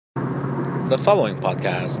The following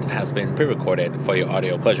podcast has been pre-recorded for your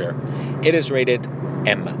audio pleasure. It is rated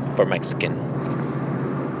M for Mexican.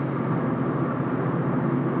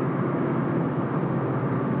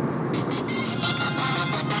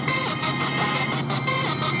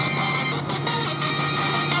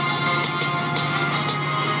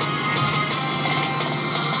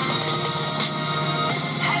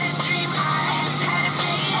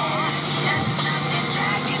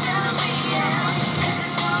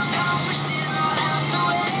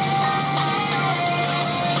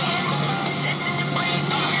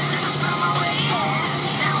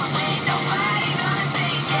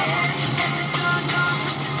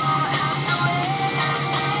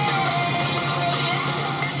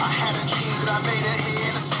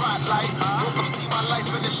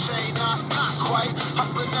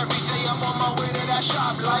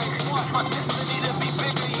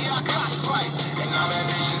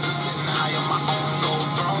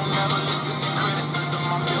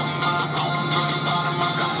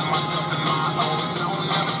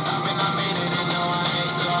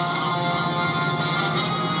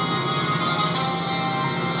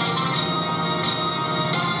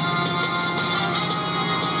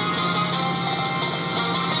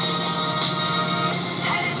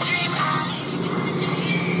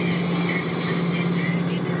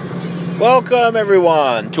 Welcome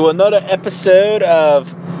everyone to another episode of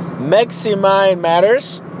Mexi Mind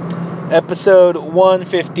Matters, episode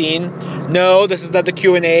 115. No, this is not the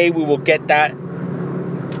Q&A. We will get that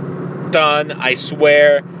done, I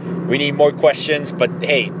swear. We need more questions, but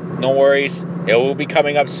hey, no worries. It will be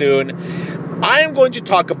coming up soon. I am going to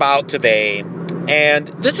talk about today, and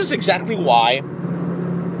this is exactly why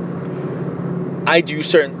I do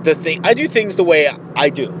things the way I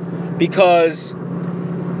do, because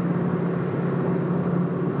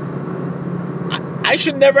I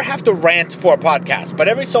should never have to rant for a podcast, but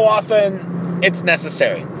every so often it's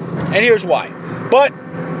necessary. And here's why. But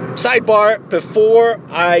sidebar, before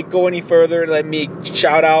I go any further, let me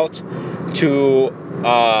shout out to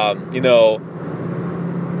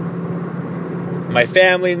my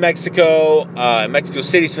family in Mexico, Mexico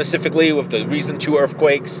City specifically, with the recent 2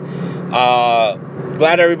 earthquakes.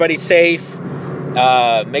 Glad everybody's safe.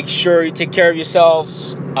 Make sure you take care of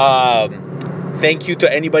yourselves. Thank you to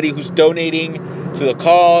anybody who's donating to the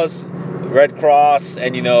cause, Red Cross,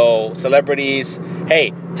 and celebrities.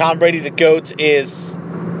 Hey, Tom Brady the GOAT is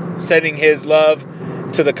sending his love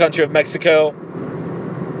to the country of Mexico,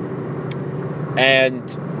 and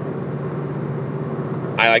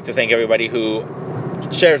I like to thank everybody who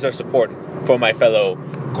shares their support for my fellow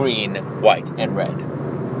green, white, and red.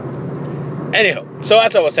 Anyhow, so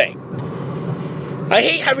as I was saying, I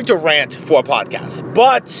hate having to rant for a podcast,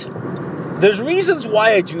 but there's reasons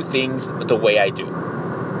why I do things the way I do.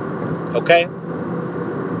 Okay?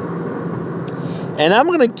 And I'm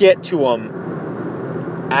going to get to them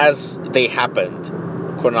as they happened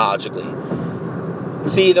chronologically.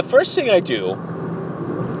 See, the first thing I do,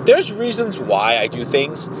 there's reasons why I do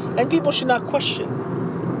things, and people should not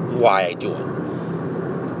question why I do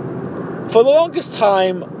them. For the longest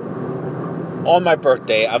time, on my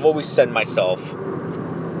birthday, I've always sent myself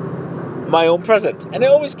my own present, and it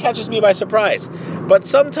always catches me by surprise. But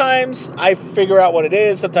sometimes I figure out what it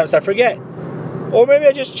is, sometimes I forget, or maybe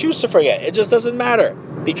I just choose to forget. It just doesn't matter,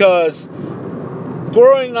 because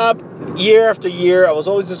growing up year after year, I was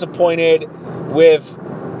always disappointed with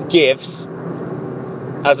gifts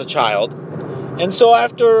as a child, and so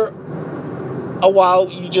after a while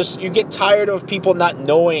you get tired of people not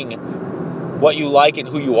knowing what you like and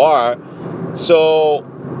who you are. So,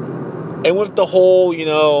 and with the whole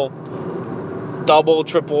double,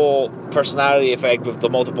 triple personality effect with the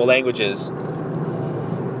multiple languages,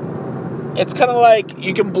 it's kind of like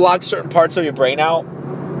you can block certain parts of your brain out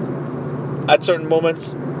at certain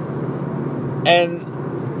moments, and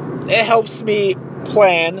it helps me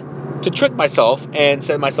plan to trick myself and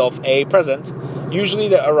send myself a present, usually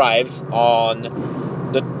that arrives on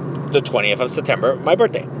the 20th of September, my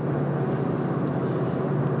birthday.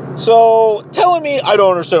 So telling me I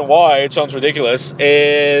don't understand why it sounds ridiculous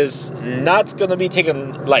is not going to be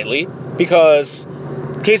taken lightly, because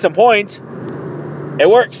case in point, it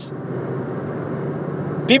works.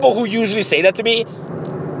 People who usually say that to me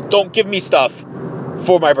don't give me stuff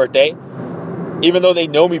for my birthday, even though they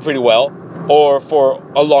know me pretty well, or for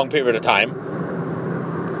a long period of time.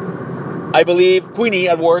 I believe Queenie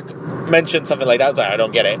at work mentioned something like that. I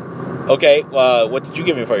don't get it. Okay, what did you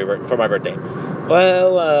give me for my birthday?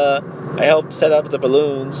 Well, I helped set up the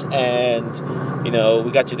balloons, and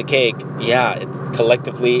we got you the cake. Yeah, it's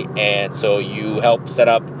collectively, and so you helped set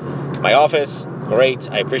up my office. Great,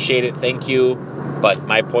 I appreciate it. Thank you. But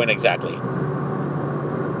my point exactly.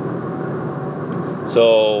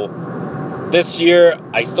 So this year,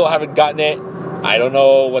 I still haven't gotten it. I don't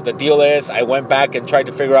know what the deal is. I went back and tried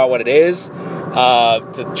to figure out what it is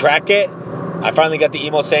to track it. I finally got the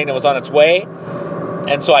email saying it was on its way.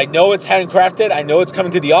 And so I know it's handcrafted. I know it's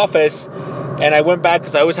coming to the office. And I went back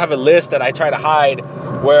because I always have a list that I try to hide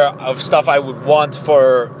of stuff I would want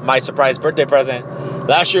for my surprise birthday present.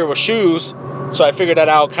 Last year was shoes. So I figured that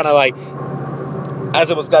out kind of like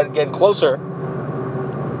as it was getting closer.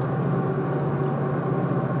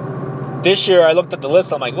 This year I looked at the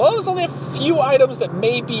list. I'm like, well, there's only a few items that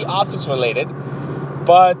may be office related.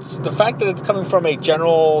 But the fact that it's coming from a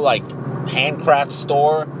general like handcraft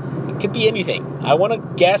store, it could be anything. I want to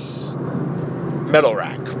guess metal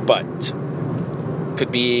rack, but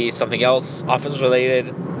could be something else office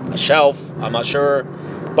related, a shelf, I'm not sure,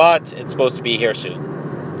 but it's supposed to be here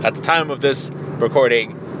soon. At the time of this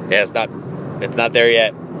recording, it's not there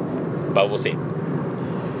yet, but we'll see.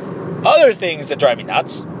 Other things that drive me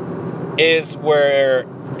nuts is when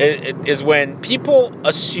people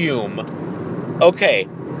assume, okay,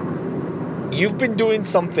 you've been doing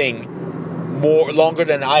something more longer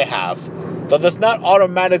than I have, that does not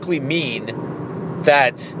automatically mean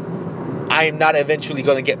that I'm not eventually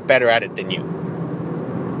going to get better at it than you.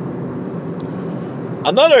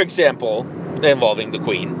 Another example involving the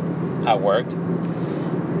Queen at work,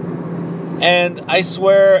 and I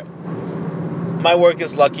swear my work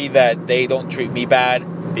is lucky that they don't treat me bad,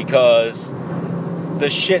 because the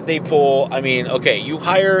shit they pull, I mean, okay, you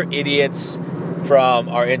hire idiots from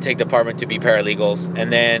our intake department to be paralegals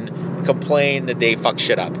and then complain that they fuck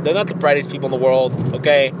shit up. They're not the brightest people in the world,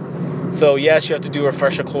 okay? So yes, you have to do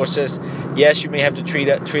refresher courses. Yes, you may have to treat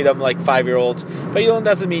them like 5-year-olds, but it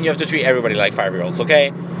doesn't mean you have to treat everybody like 5-year-olds,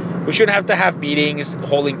 okay? We shouldn't have to have meetings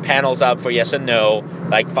holding panels out for yes and no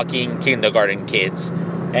like fucking kindergarten kids.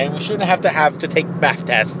 And we shouldn't have to take math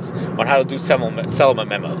tests on how to do settlement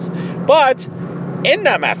memos. But in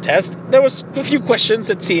that math test, there was a few questions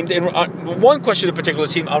that seemed, one question in particular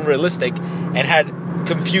seemed unrealistic and had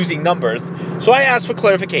confusing numbers. So I asked for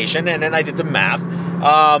clarification, and then I did the math.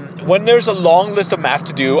 When there's a long list of math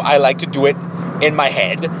to do, I like to do it in my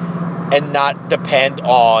head and not depend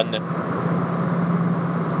on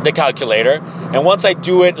the calculator. And once I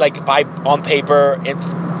do it like on paper,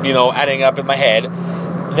 adding up in my head,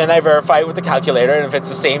 then I verify it with the calculator, and if it's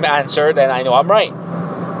the same answer, then I know I'm right.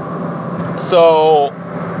 So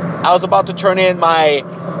I was about to turn in my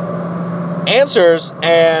answers,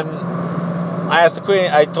 and I asked the Queen.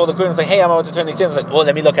 I told the Queen, I was like, "Hey, I'm about to turn these in." I was like, "Well,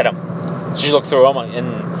 let me look at them." She looked through them,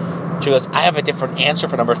 and she goes, "I have a different answer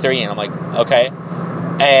for number 3." And I'm like, "Okay."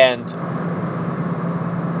 And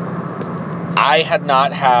I had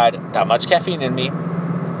not had that much caffeine in me,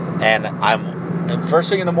 and first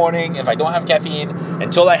thing in the morning, if I don't have caffeine,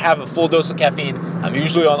 until I have a full dose of caffeine, I'm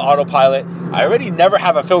usually on autopilot. I already never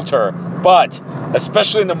have a filter, but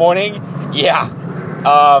especially in the morning,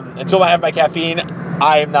 until I have my caffeine,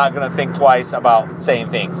 I am not going to think twice about saying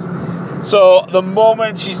things. So the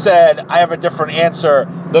moment she said, "I have a different answer,"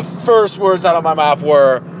 the first words out of my mouth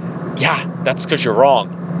were, "Yeah, that's because you're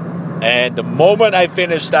wrong." And the moment I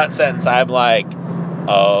finished that sentence, I'm like,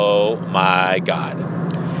 oh my God.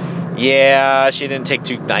 Yeah, she didn't take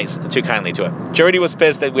too kindly to it. She already was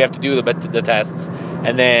pissed that we have to do the tests,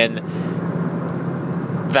 and then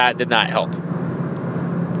that did not help.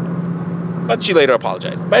 But she later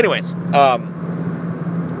apologized. But anyways,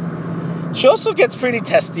 she also gets pretty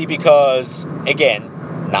testy because, again,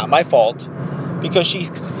 not my fault, because she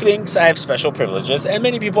thinks I have special privileges, and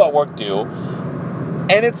many people at work do.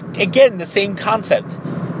 And it's, again, the same concept.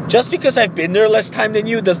 Just because I've been there less time than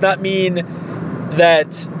you does not mean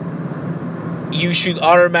that you should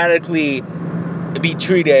automatically be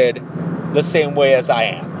treated the same way as I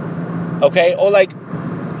am. Okay? Or like,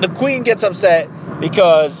 the Queen gets upset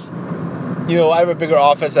because, I have a bigger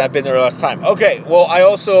office and I've been there less time. Okay, well, I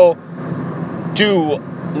also do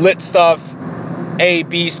lit stuff, A,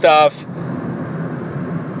 B stuff.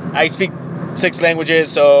 I speak 6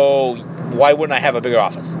 languages, so why wouldn't I have a bigger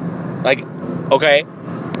office? Like, okay?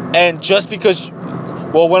 And just because,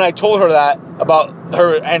 when I told her that about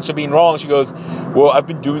her answer being wrong, she goes, "Well, I've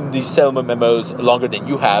been doing these settlement memos longer than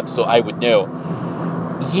you have, so I would know."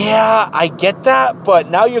 Yeah, I get that, but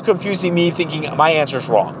now you're confusing me thinking my answer's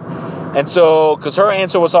wrong. And so, because her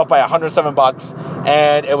answer was off by $107,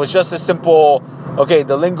 and it was just a simple, okay,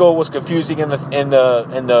 the lingo was confusing in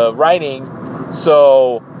the writing,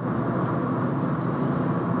 so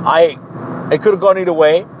it could have gone either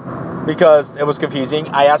way because it was confusing.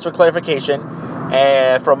 I asked for clarification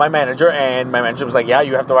from my manager, and my manager was like, "Yeah,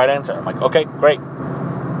 you have the right answer." I'm like, "Okay, great.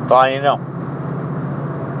 That's all I need to know."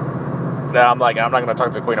 Then I'm like, "I'm not going to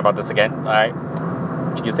talk to the Queen about this again." All right.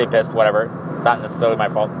 She can stay pissed, whatever. Not necessarily my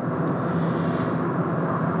fault.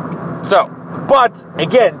 So, but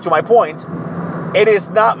again, to my point, it is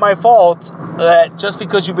not my fault that just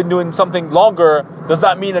because you've been doing something longer does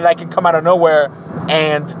not mean that I can come out of nowhere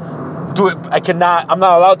and do it. I'm not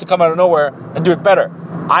allowed to come out of nowhere and do it better.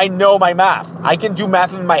 I know my math. I can do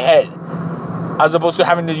math in my head as opposed to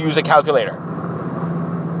having to use a calculator.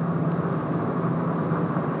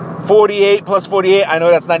 48 plus 48, I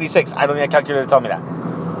know that's 96. I don't need a calculator to tell me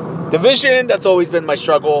that. Division, that's always been my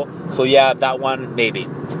struggle. So yeah, that one, maybe.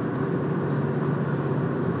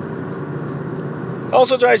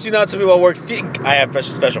 Also drives you nuts. Some people at work think I have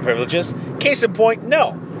special privileges. Case in point,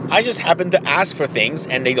 no. I just happen to ask for things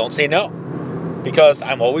and they don't say no. Because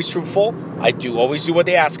I'm always truthful. I do always do what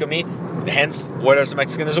they ask of me. Hence, where there's a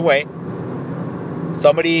Mexican is away.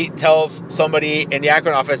 Somebody tells somebody in the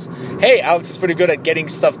Akron office, hey, Alex is pretty good at getting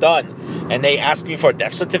stuff done. And they ask me for a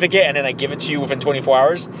death certificate and then I give it to you within 24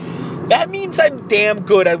 hours. That means I'm damn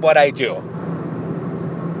good at what I do.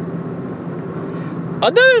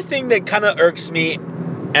 Another thing that kind of irks me,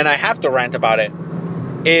 and I have to rant about it,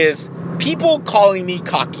 is people calling me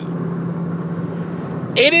cocky.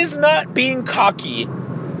 It is not being cocky,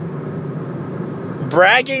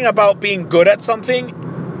 bragging about being good at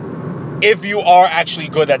something, if you are actually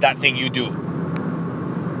good at that thing you do.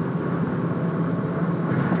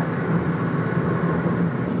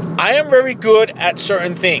 I am very good at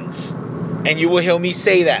certain things, and you will hear me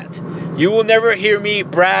say that. You will never hear me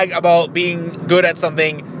brag about being good at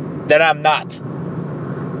something that I'm not.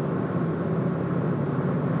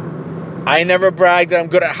 I never brag that I'm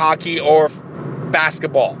good at hockey or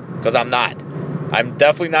basketball, because I'm not. I'm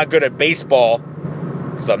definitely not good at baseball,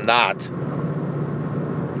 because I'm not.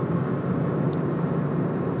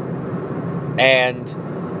 And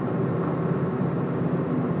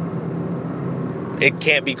it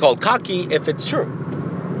can't be called cocky if it's true.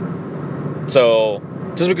 So,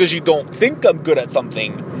 just because you don't think I'm good at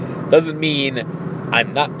something doesn't mean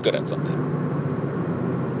I'm not good at something.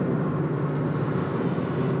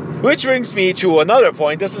 Which brings me to another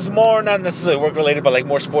point. This is more not necessarily work related, but like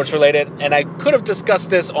more sports related. And I could have discussed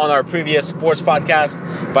this on our previous sports podcast,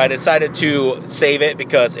 but I decided to save it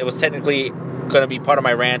because it was technically going to be part of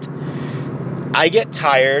my rant. I get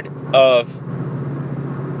tired of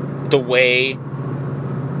the way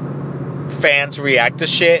fans react to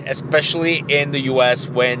shit, especially in the US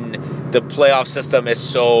when the playoff system is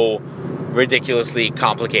so ridiculously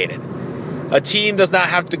complicated. A team does not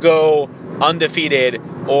have to go undefeated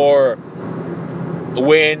or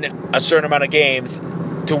win a certain amount of games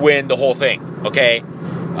to win the whole thing, okay?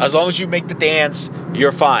 As long as you make the dance,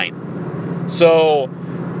 you're fine. So,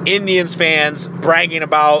 Indians fans bragging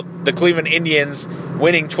about the Cleveland Indians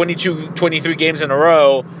winning 23 games in a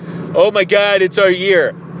row. Oh my God, it's our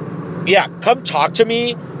year. Yeah, come talk to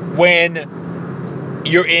me when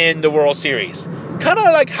you're in the World Series. Kind of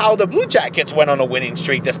like how the Blue Jackets went on a winning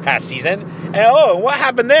streak this past season. And what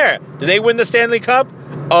happened there? Did they win the Stanley Cup?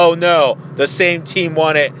 Oh no, the same team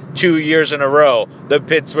won it 2 years in a row, the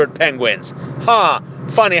Pittsburgh Penguins.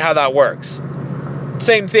 Funny how that works.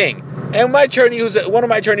 Same thing. And one of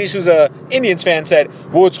my attorneys who's a Indians fan said,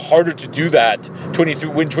 well, it's harder to do that,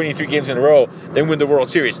 win 23 games in a row, than win the World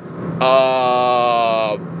Series.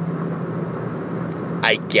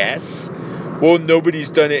 I guess. Well, nobody's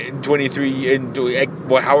done it in 23,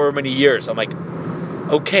 however many years. I'm like,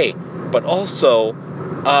 okay, but also,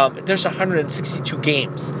 there's 162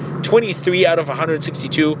 games. 23 out of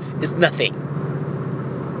 162 is nothing.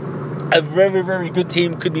 A very, very good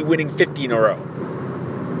team could be winning 50 in a row.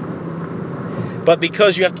 But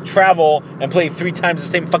because you have to travel and play 3 times the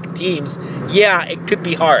same fucking teams, yeah, it could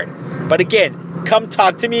be hard. But again, come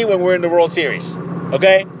talk to me when we're in the World Series,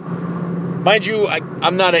 okay? Mind you,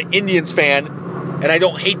 I'm not an Indians fan, and I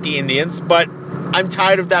don't hate the Indians, but I'm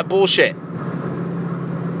tired of that bullshit.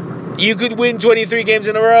 You could win 23 games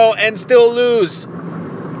in a row and still lose.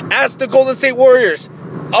 Ask the Golden State Warriors.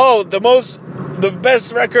 Oh, the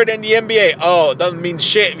best record in the NBA. Oh, it doesn't mean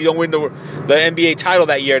shit if you don't win the NBA title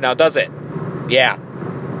that year now, does it? Yeah.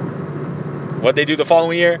 What'd they do the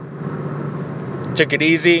following year? Took it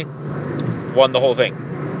easy. Won the whole thing.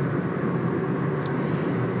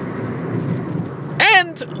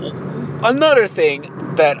 And another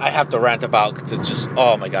thing that I have to rant about, because it's just,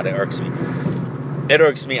 oh my God, it irks me. It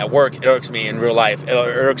irks me at work. It irks me in real life. It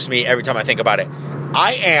irks me every time I think about it.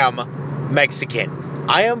 I am Mexican.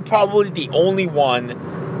 I am probably the only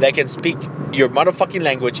one that can speak your motherfucking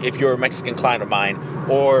language if you're a Mexican client of mine,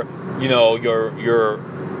 or, you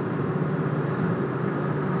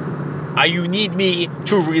need me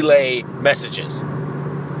to relay messages.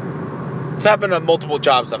 It's happened on multiple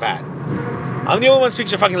jobs I've had. I'm the only one who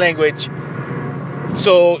speaks your fucking language.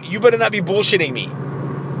 So you better not be bullshitting me.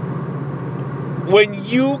 When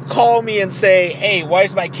you call me and say, hey, why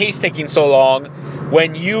is my case taking so long?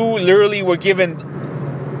 When you literally were given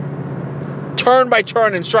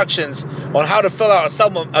turn-by-turn instructions on how to fill out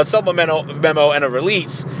a supplemental memo and a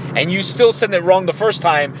release, and you still sent it wrong the first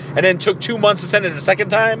time, and then took 2 months to send it the second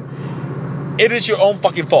time, it is your own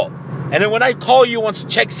fucking fault. And then when I call you once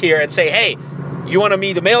checks here and say, hey, you want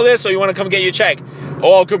me to mail this or you want to come get your check?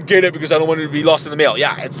 Oh, I'll come get it because I don't want it to be lost in the mail.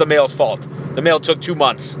 Yeah, it's the mail's fault. The mail took 2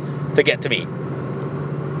 months to get to me.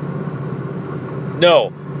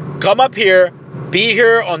 No, come up here, be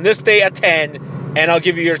here on this day at 10, and I'll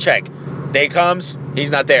give you your check. Day comes,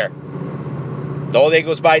 he's not there. The whole day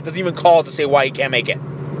goes by, doesn't even call to say why he can't make it.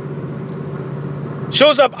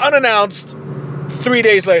 Shows up unannounced 3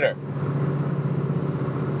 days later.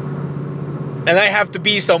 And I have to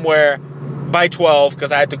be somewhere by 12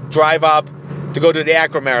 because I had to drive up to go to the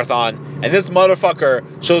Akron Marathon. And this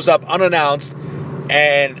motherfucker shows up unannounced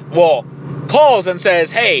and, calls and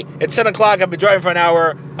says, hey, it's 10 o'clock, I've been driving for an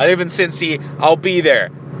hour, I live in Cincy, I'll be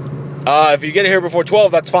there. If you get here before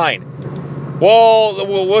 12, that's fine. Well,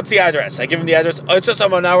 what's the address? I give him the address. Oh, it's just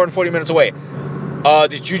I'm an hour and 40 minutes away.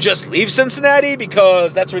 Did you just leave Cincinnati?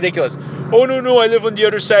 Because that's ridiculous. Oh, no, I live on the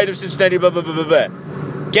other side of Cincinnati, blah, blah, blah, blah, blah.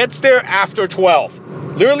 Gets there after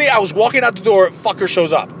 12. Literally, I was walking out the door, fucker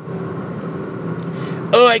shows up.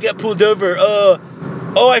 Oh, I got pulled over.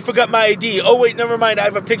 Oh, I forgot my ID. Oh, wait, never mind. I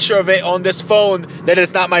have a picture of it on this phone that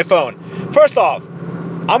is not my phone. First off,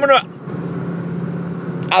 I'm going to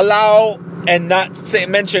allow and not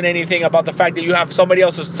mention anything about the fact that you have somebody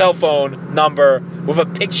else's cell phone number with a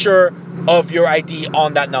picture of your ID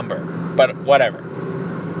on that number. But whatever.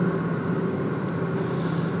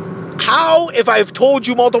 How, if I've told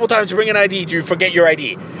you multiple times to bring an ID, do you forget your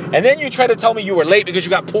ID? And then you try to tell me you were late because you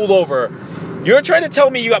got pulled over. You're trying to tell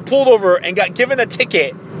me you got pulled over and got given a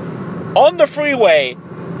ticket on the freeway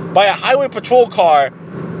by a highway patrol car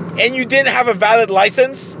and you didn't have a valid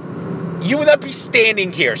license? You would not be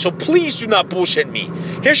standing here. So please do not bullshit me.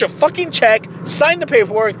 Here's your fucking check. Sign the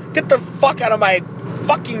paperwork. Get the fuck out of my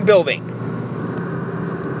fucking building.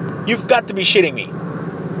 You've got to be shitting me.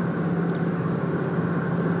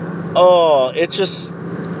 Oh, it's just,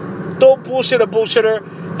 don't bullshit a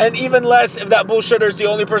bullshitter, and even less if that bullshitter is the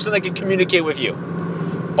only person that can communicate with you.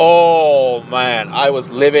 Oh man, I was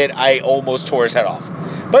livid. I almost tore his head off.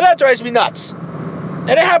 But that drives me nuts.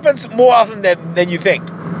 And it happens more often than you think.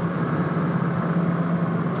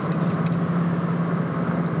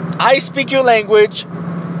 I speak your language.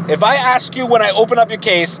 If I ask you when I open up your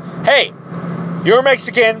case, hey, you're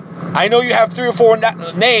Mexican, I know you have 3 or 4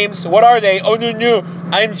 names. What are they? Oh, no.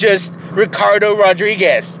 I'm just Ricardo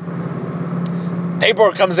Rodriguez.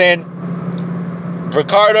 Paperwork comes in.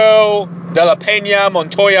 Ricardo de la Peña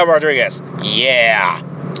Montoya Rodriguez. Yeah.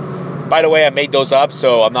 By the way, I made those up,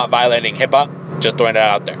 so I'm not violating HIPAA. Just throwing that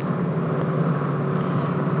out there.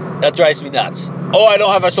 That drives me nuts. Oh, I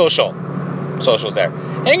don't have a social. Social's there.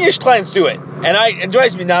 English clients do it. And it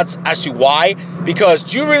drives me nuts as to why. Because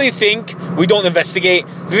do you really think we don't investigate?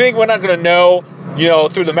 Do you think we're not going to know,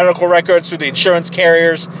 through the medical records, through the insurance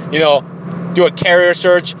carriers, do a carrier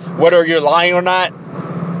search, whether you're lying or not?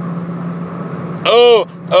 Oh,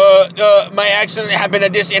 my accident happened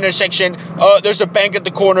at this intersection. There's a bank at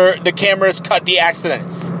the corner. The cameras cut the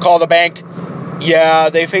accident. Call the bank. Yeah,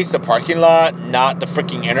 they face the parking lot, not the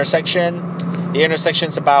freaking intersection. The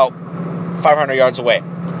intersection's about 500 yards away.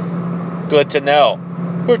 Good to know.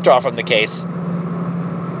 Withdraw from the case.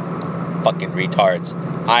 Fucking retards.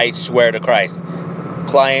 I swear to Christ.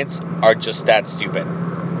 Clients are just that stupid.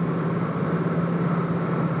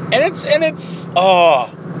 And it's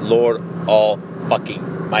oh, Lord all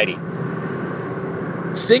fucking mighty.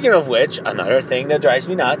 Speaking of which, another thing that drives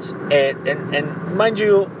me nuts, and mind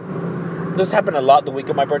you, this happened a lot the week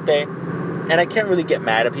of my birthday, and I can't really get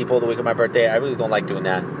mad at people the week of my birthday. I really don't like doing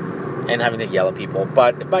that and having to yell at people.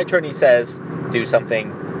 But if my attorney says do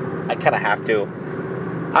something, I kind of have to.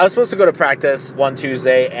 I was supposed to go to practice one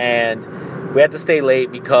Tuesday, and we had to stay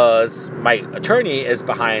late because my attorney is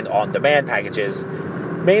behind on demand packages,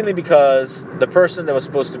 mainly because the person that was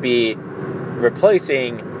supposed to be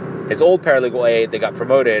replacing his old paralegal A that got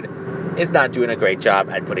promoted is not doing a great job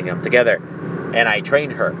at putting them together. And I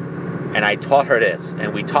trained her, and I taught her this,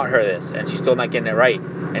 and we taught her this, and she's still not getting it right.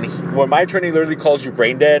 And when my attorney literally calls you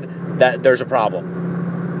brain dead, that there's a problem.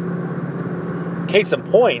 Case in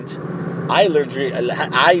point, I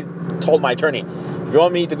told my attorney, if you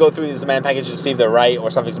want me to go through these demand packages to see if they're right or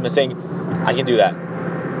something's missing, I can do that.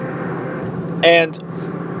 And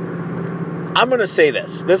I'm going to say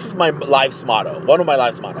this. This is my life's motto. One of my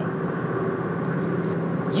life's motto.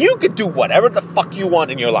 You could do whatever the fuck you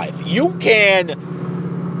want in your life. You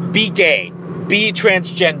can be gay, be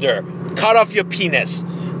transgender, cut off your penis,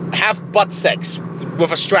 have butt sex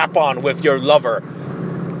with a strap on with your lover,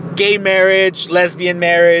 gay marriage, lesbian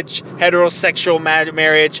marriage, heterosexual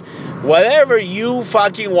marriage, whatever you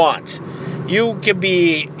fucking want. You can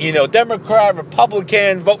be, Democrat,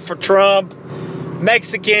 Republican, vote for Trump,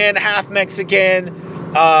 Mexican, half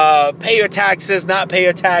Mexican, pay your taxes, not pay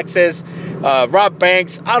your taxes, rob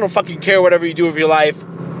banks. I don't fucking care whatever you do with your life.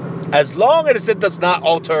 As long as it does not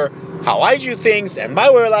alter how I do things and my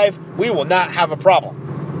way of life, we will not have a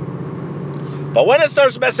problem. But when it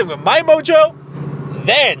starts messing with my mojo,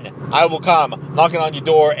 then I will come knocking on your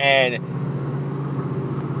door and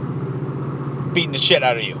beating the shit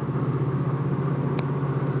out of you.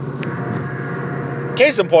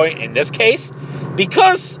 Case in point, in this case,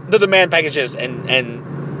 because the demand packages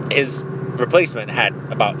and his replacement had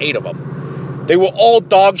about 8 of them, they were all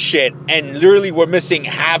dog shit and literally were missing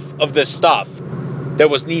half of the stuff that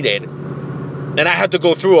was needed. And I had to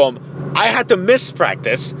go through them. I had to miss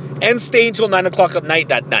practice and stay until 9 o'clock at night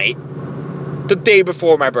that night, the day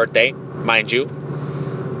before my birthday, mind you,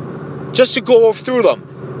 just to go through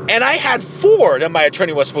them. And I had 4 that my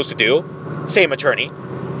attorney was supposed to do, same attorney,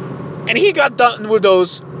 and he got done with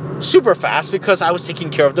those super fast because I was taking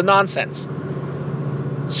care of the nonsense.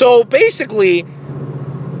 So basically,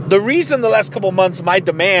 the reason the last couple months my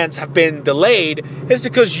demands have been delayed is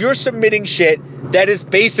because you're submitting shit that is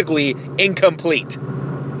basically incomplete.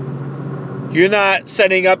 You're not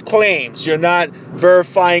setting up claims. You're not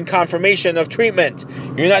verifying confirmation of treatment.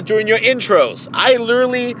 You're not doing your intros. I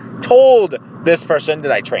literally told this person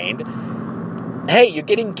that I trained, hey, you're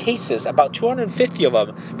getting cases, about 250 of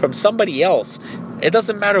them, from somebody else. It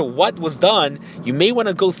doesn't matter what was done. You may want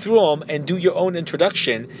to go through them and do your own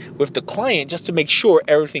introduction with the client just to make sure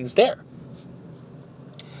everything's there.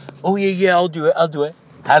 Oh, yeah, I'll do it.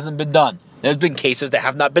 Hasn't been done. There's been cases that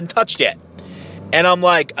have not been touched yet. And I'm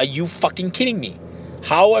like, are you fucking kidding me?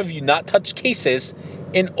 How have you not touched cases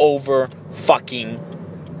in over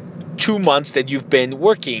fucking 2 months that you've been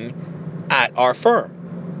working at our firm?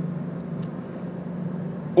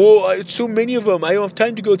 Oh, it's so many of them. I don't have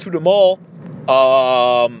time to go through them all.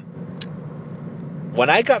 When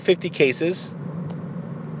I got 50 cases,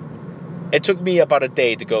 it took me about a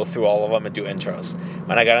day to go through all of them and do intros.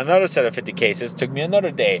 When I got another set of 50 cases, it took me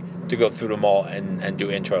another day to go through them all and do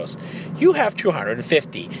intros. You have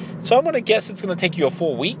 250. So I'm going to guess it's going to take you a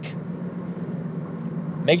full week.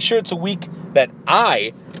 Make sure it's a week that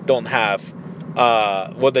I don't have,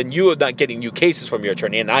 then you are not getting new cases from your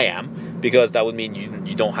attorney, and I am, because that would mean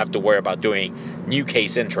you don't have to worry about doing new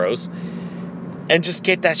case intros. And just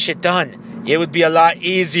get that shit done. It would be a lot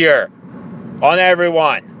easier on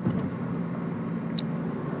everyone.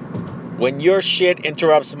 When your shit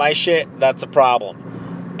interrupts my shit, that's a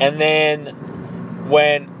problem. And then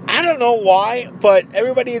when, I don't know why, but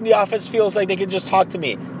everybody in the office feels like they can just talk to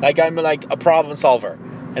me. Like I'm like a problem solver.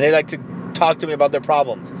 And they like to talk to me about their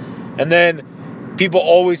problems. And then people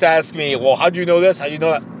always ask me, well, how do you know this? How do you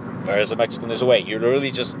know that? There's a Mexican, there's a way. You're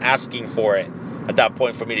literally just asking for it at that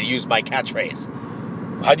point for me to use my catchphrase.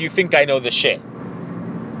 How do you think I know this shit?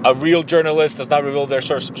 A real journalist does not reveal their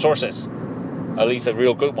sources. At least a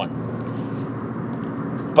real good one.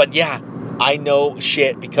 But yeah, I know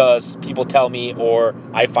shit because people tell me, or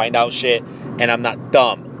I find out shit, and I'm not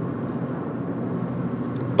dumb.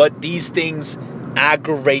 But these things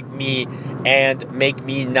aggravate me and make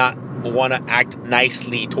me not want to act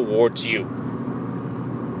nicely towards you.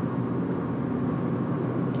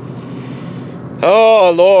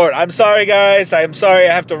 Oh, Lord. I'm sorry, guys. I'm sorry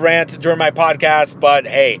I have to rant during my podcast, but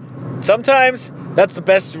hey, sometimes that's the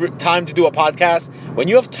best time to do a podcast. When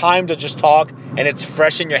you have time to just talk and it's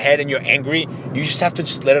fresh in your head and you're angry, you just have to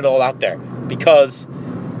just let it all out there. Because,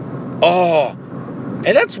 and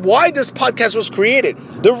that's why this podcast was created.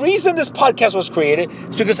 The reason this podcast was created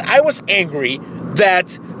is because I was angry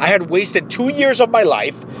that I had wasted 2 years of my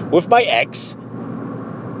life with my ex,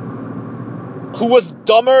 who was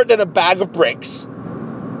dumber than a bag of bricks.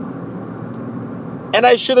 And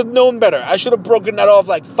I should have known better. I should have broken that off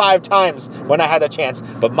like 5 times when I had a chance.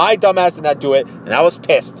 But my dumbass did not do it, and I was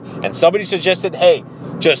pissed. And somebody suggested, hey,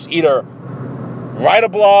 just either write a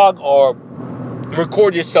blog or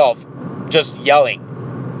record yourself just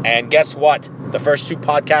yelling. And guess what? The first 2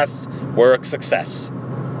 podcasts were a success.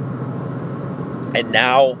 And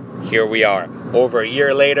now, here we are. Over a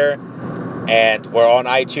year later, and we're on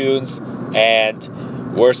iTunes,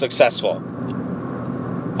 and we're successful.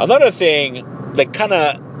 Another thing that kind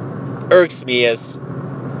of irks me is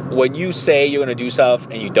when you say you're going to do stuff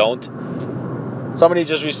and you don't. Somebody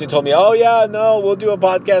just recently told me, oh yeah, no, we'll do a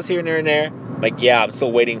podcast here and there and there. I'm like, yeah, I'm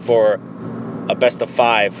still waiting for a best of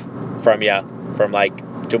 5 from you from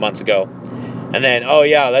like 2 months ago. And then, oh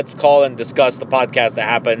yeah, let's call and discuss the podcast that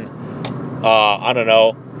happened, I don't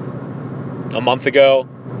know, a month ago.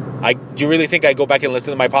 Do you really think I go back and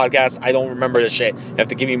listen to my podcast? I don't remember the shit. You have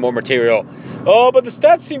to give me more material. Oh, but the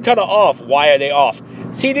stats seem kind of off. Why are they off?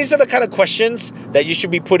 See, these are the kind of questions that you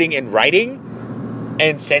should be putting in writing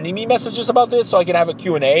and sending me messages about this so I can have a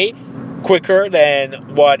Q&A quicker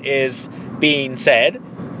than what is being said.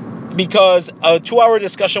 Because a 2-hour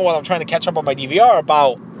discussion while I'm trying to catch up on my DVR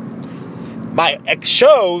about my ex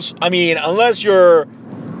shows, I mean, unless you're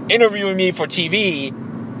interviewing me for TV,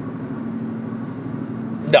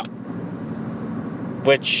 no.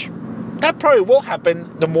 Which, that probably will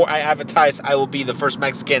happen the more I advertise I will be the first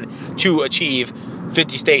Mexican to achieve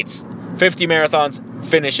 50 states, 50 marathons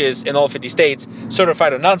finishes in all 50 states,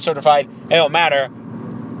 certified or non-certified, it don't matter.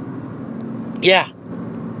 Yeah,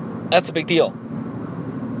 that's a big deal.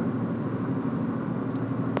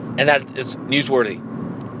 And that is newsworthy.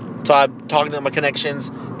 So I'm talking to my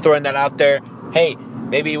connections, throwing that out there. Hey,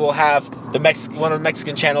 maybe we'll have one of the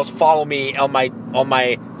Mexican channels follow me on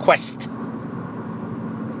my quest.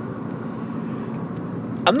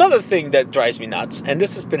 Another thing that drives me nuts, and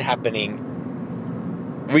this has been happening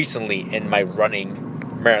recently in my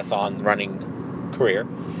marathon running career,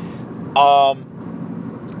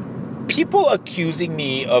 people accusing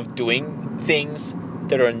me of doing things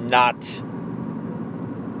that are not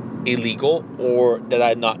illegal or that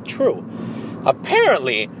are not true.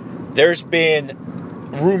 Apparently, there's been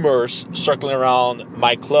rumors circling around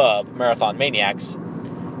my club, Marathon Maniacs,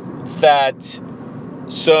 that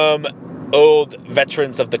some old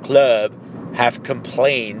veterans of the club have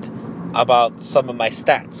complained about some of my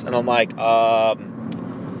stats. And I'm like,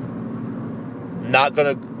 not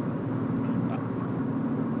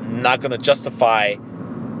gonna justify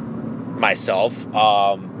myself.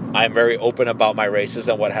 I'm very open about my races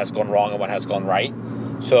and what has gone wrong and what has gone right.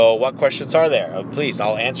 So what questions are there? Please,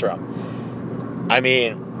 I'll answer them. I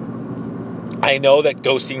mean, I know that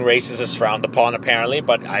ghosting races is frowned upon apparently,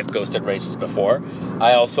 but I've ghosted races before.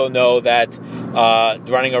 I also know that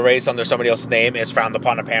running a race under somebody else's name is frowned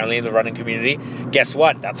upon apparently in the running community. Guess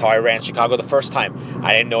what? That's how I ran Chicago the first time.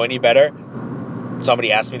 I didn't know any better.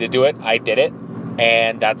 Somebody asked me to do it. I did it.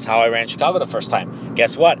 And that's how I ran Chicago the first time.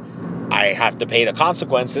 Guess what? I have to pay the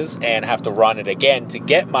consequences and have to run it again to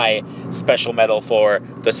get my special medal for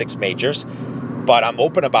the 6 majors. But I'm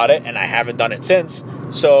open about it, and I haven't done it since.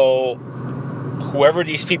 So whoever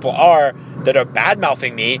these people are that are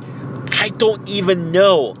bad-mouthing me, I don't even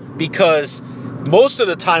know. Because most of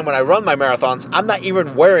the time when I run my marathons, I'm not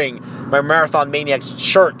even wearing my Marathon Maniacs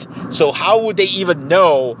shirt. So how would they even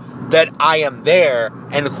know that I am there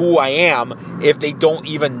and who I am if they don't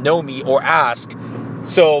even know me or ask?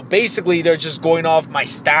 So basically, they're just going off my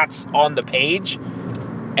stats on the page,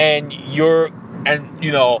 and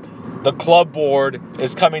the club board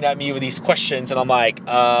is coming at me with these questions, and I'm like,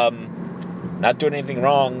 not doing anything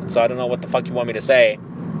wrong, so I don't know what the fuck you want me to say.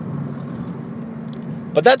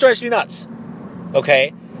 But that drives me nuts.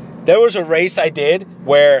 Okay, there was a race I did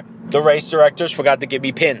where the race directors forgot to give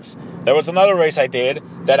me pins. There was another race I did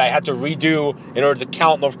that I had to redo in order to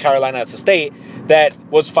count North Carolina as a state that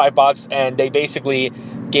was $5, and they basically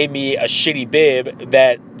gave me a shitty bib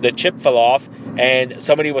that the chip fell off, and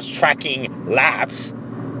somebody was tracking laps.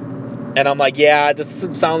 And I'm like, yeah, this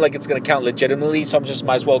doesn't sound like it's going to count legitimately, so I'm just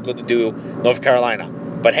might as well go to do North Carolina.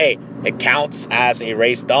 But hey, it counts as a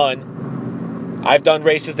race done. I've done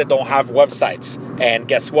races that don't have websites, and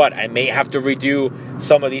guess what? I may have to redo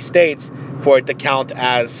some of these states for it to count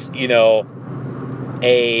as,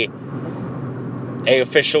 a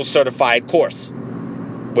official certified course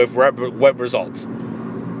with web results.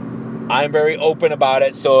 I'm very open about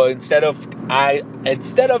it, so instead of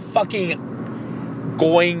fucking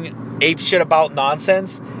going ape shit about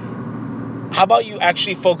nonsense, how about you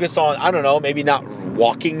actually focus on, I don't know, maybe not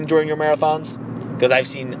walking during your marathons? Because I've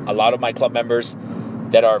seen a lot of my club members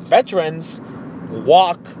that are veterans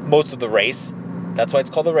walk most of the race. That's why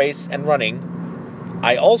it's called a race and running.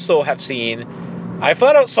 I also have seen, I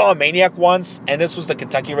flat out saw a Maniac once, and this was the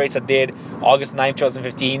Kentucky race I did August 9,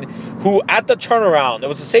 2015, who at the turnaround, it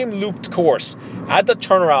was the same looped course, at the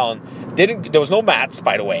turnaround, there was no mats,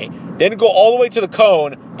 by the way, didn't go all the way to the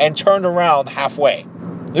cone and turned around halfway.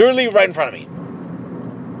 Literally right in front of me.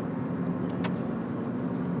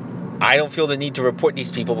 I don't feel the need to report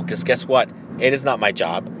these people because guess what? It is not my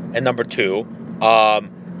job. And number 2,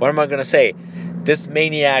 what am I going to say? This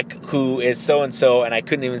maniac who is so-and-so, and I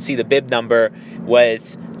couldn't even see the bib number,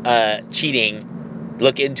 was cheating.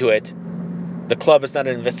 Look into it. the club is not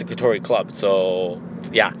an investigatory club. So,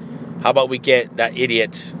 yeah. How about we get that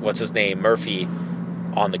idiot, what's his name, Murphy,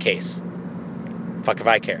 on the case? Fuck if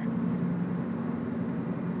I care.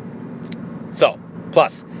 So,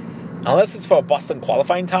 plus, unless it's for a Boston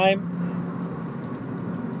qualifying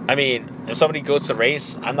time, I mean, if somebody goes to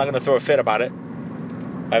race, I'm not going to throw a fit about it.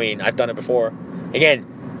 I mean, I've done it before.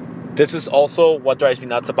 Again, this is also what drives me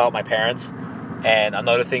nuts about my parents. And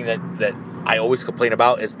another thing that I always complain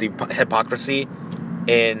about is the hypocrisy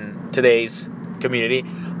in today's community.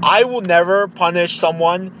 I will never punish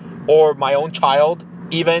someone or my own child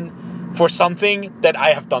even for something that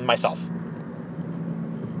I have done myself.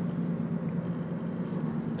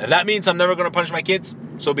 And that means I'm never going to punish my kids,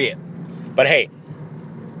 so be it. But hey,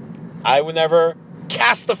 I will never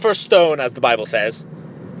cast the first stone, as the Bible says,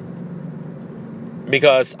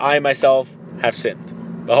 because I myself have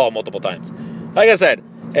sinned. Multiple times. Like I said,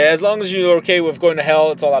 as long as you're okay with going to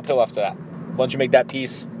hell, it's all uphill after that. Once you make that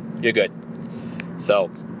peace, you're good. So,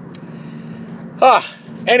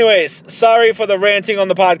 anyways, sorry for the ranting on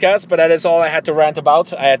the podcast, but that is all I had to rant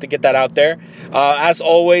about. I had to get that out there. As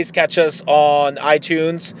always, catch us on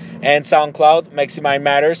iTunes and SoundCloud, Meximind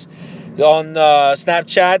Matters, on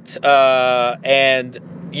Snapchat and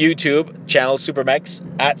YouTube, channel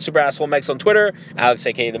SuperMex, at SuperAssholeMex on Twitter, Alex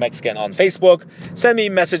aka the Mexican on Facebook. Send me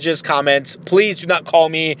messages, comments. Please do not call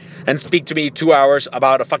me and speak to me 2 hours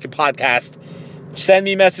about a fucking podcast. Send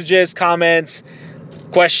me messages, comments,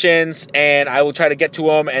 questions, and I will try to get to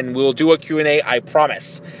them, and we'll do a Q&A, I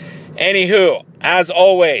promise. Anywho, as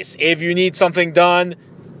always, if you need something done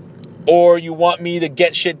or you want me to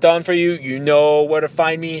get shit done for you, you know where to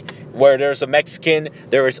find me. Where there's a Mexican,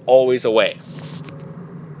 there is always a way.